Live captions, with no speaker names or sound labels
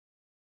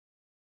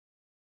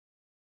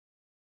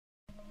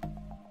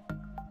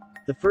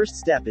The first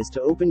step is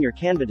to open your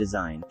Canva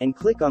design, and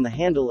click on the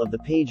handle of the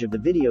page of the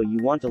video you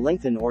want to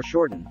lengthen or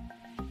shorten.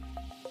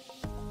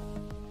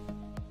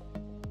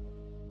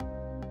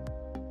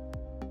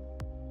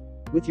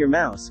 With your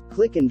mouse,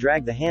 click and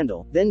drag the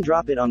handle, then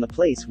drop it on the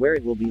place where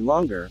it will be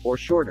longer or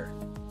shorter.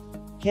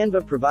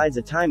 Canva provides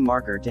a time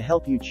marker to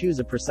help you choose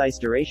a precise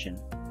duration.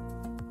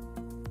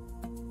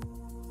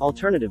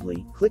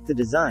 Alternatively, click the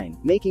design,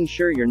 making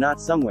sure you're not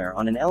somewhere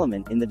on an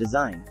element in the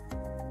design.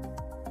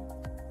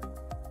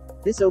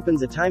 This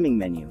opens a timing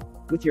menu.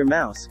 With your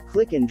mouse,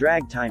 click and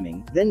drag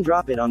timing, then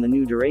drop it on the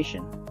new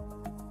duration.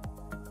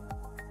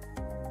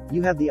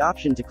 You have the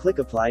option to click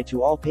Apply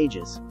to all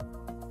pages.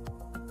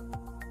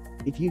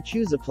 If you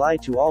choose Apply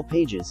to all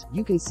pages,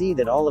 you can see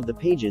that all of the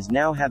pages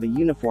now have a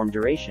uniform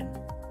duration.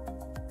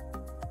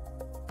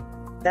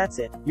 That's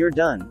it, you're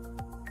done.